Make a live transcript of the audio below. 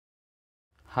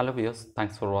Hello viewers,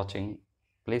 thanks for watching.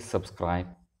 Please subscribe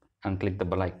and click the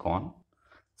bell icon.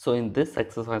 So in this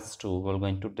exercise 2, we're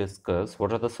going to discuss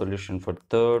what are the solutions for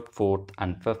third, fourth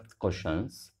and fifth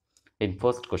questions. In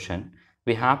first question,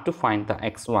 we have to find the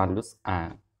x values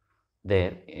and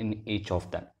there in each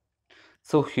of them.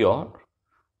 So here,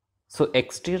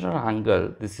 exterior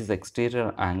angle, this is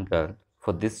exterior angle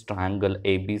for this triangle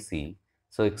ABC.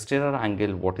 So exterior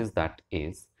angle, what is that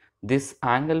is, this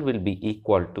angle will be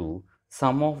equal to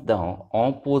sum of the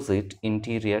opposite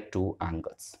interior two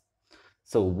angles.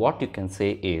 So what you can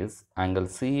say is angle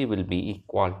C will be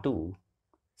equal to,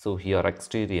 so here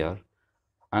exterior,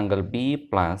 angle B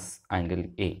plus angle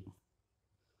A.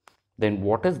 Then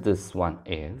what is this one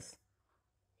is,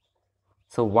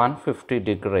 so 150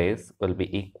 degrees will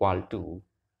be equal to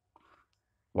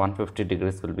 150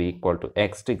 degrees will be equal to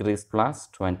x degrees plus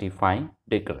 25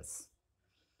 degrees.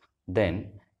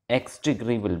 Then x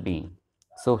degree will be,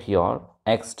 so here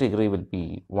x degree will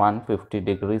be 150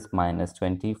 degrees minus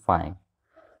 25.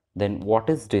 Then what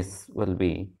is this will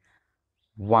be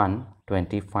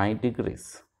 125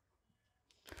 degrees.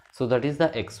 So that is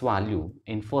the x value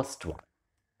in first one.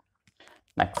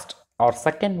 Next, our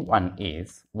second one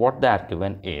is what they are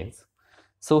given is,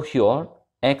 so here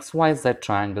xyz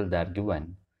triangle they are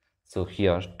given. So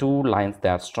here two lines they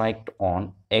are striked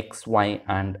on xy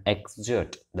and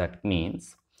xz. That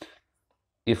means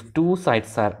if two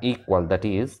sides are equal, that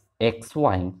is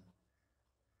xy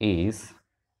is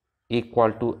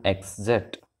equal to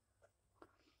xz.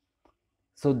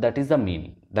 So that is the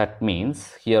meaning. That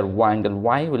means here angle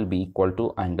y will be equal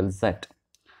to angle z.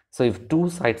 So if two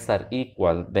sides are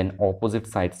equal, then opposite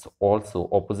sides also,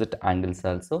 opposite angles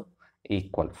also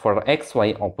equal. For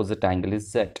xy, opposite angle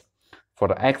is z. For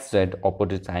xz,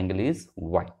 opposite angle is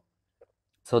y.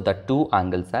 So the two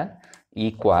angles are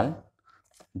equal.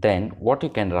 Then what you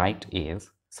can write is,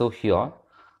 so here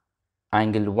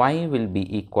angle y will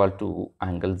be equal to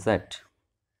angle z.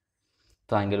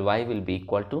 So angle y will be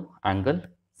equal to angle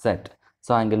z.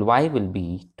 So angle y will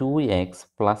be 2x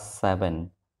plus 7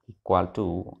 equal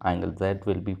to angle z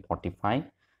will be 45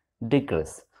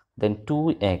 degrees. Then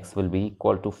 2x will be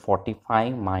equal to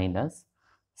 45 minus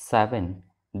 7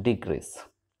 degrees.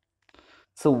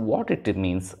 So what it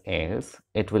means is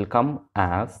it will come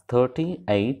as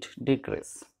 38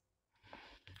 degrees.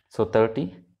 So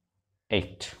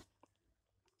 38.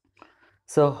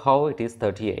 So how it is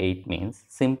 38 means,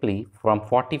 simply from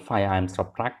 45 I am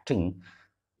subtracting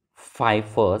 5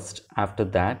 first, after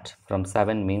that from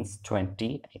 7 means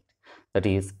 28. That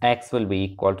is x will be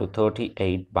equal to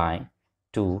 38 by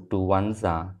 2, 2 ones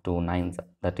are 2 nines are.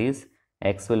 That is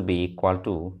x will be equal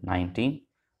to 19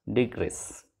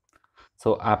 degrees.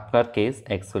 So after case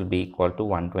x will be equal to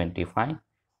 125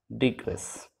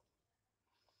 degrees.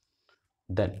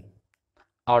 Then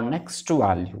our next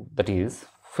value, that is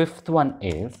fifth one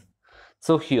is,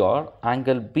 so here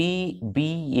angle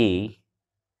BBA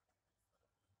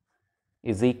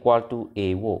is equal to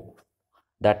AO.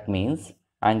 That means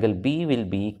angle B will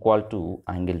be equal to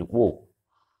angle O.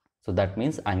 So that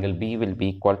means angle B will be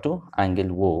equal to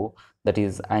angle O. That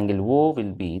is angle O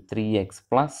will be 3x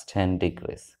plus 10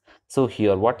 degrees. So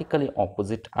here vertically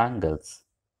opposite angles.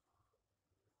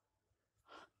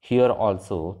 Here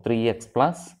also 3x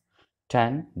plus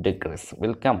 10 degrees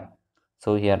will come.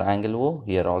 So here angle O,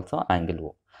 here also angle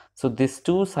O. So these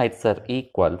two sides are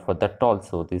equal. For that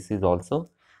also this is also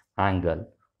angle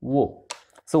O.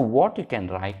 So what you can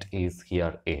write is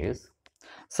here is,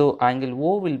 so angle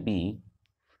O will be,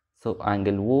 so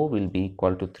angle O will be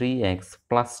equal to 3x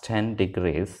plus 10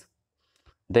 degrees.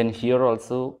 Then here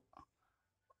also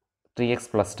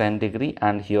 3x plus 10 degree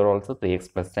and here also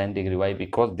 3x plus 10 degree. Why?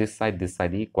 Because this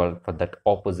side equal, for that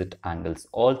opposite angles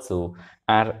also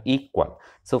are equal.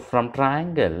 So from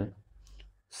triangle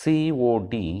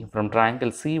COD,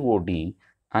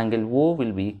 angle O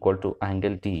will be equal to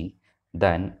angle D.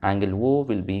 Then angle O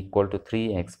will be equal to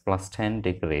 3x plus 10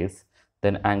 degrees.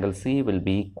 Then angle C will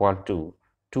be equal to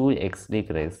 2x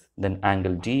degrees. Then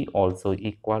angle D also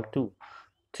equal to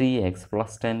 3x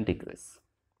plus 10 degrees.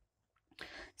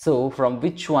 So from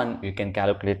which one you can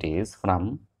calculate is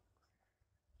from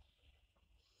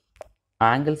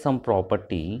angle sum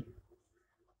property.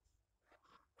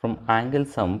 From angle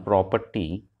sum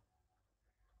property,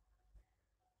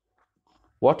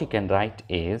 what you can write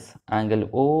is angle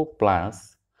O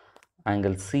plus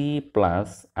angle C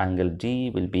plus angle D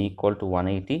will be equal to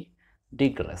 180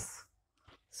 degrees.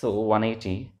 So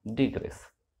 180 degrees.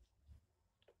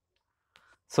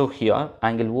 So here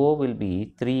angle O will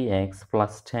be 3x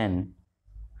plus 10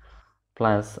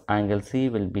 plus angle C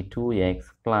will be 2x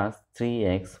plus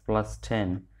 3x plus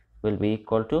 10 will be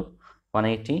equal to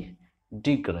 180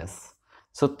 degrees.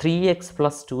 So 3x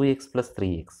plus 2x plus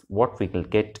 3x, what we will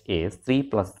get is 3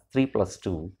 plus 3 plus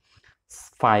 2,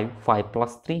 5, 5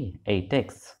 plus 3,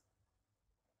 8x.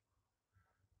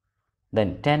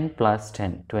 Then 10 plus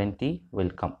 10, 20 will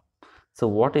come. So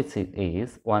what is it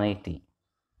is 180.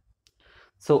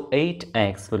 So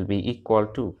 8x will be equal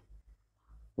to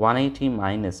 180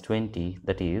 minus 20,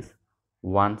 that is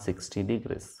 160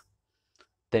 degrees.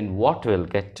 Then what we'll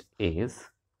get is,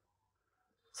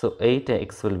 so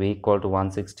 8x will be equal to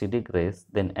 160 degrees,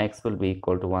 then x will be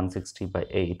equal to 160 by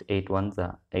 8, 8 ones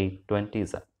are 8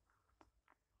 20s are.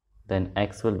 Then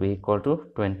x will be equal to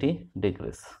 20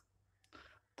 degrees.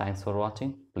 Thanks for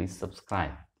watching. Please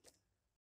subscribe.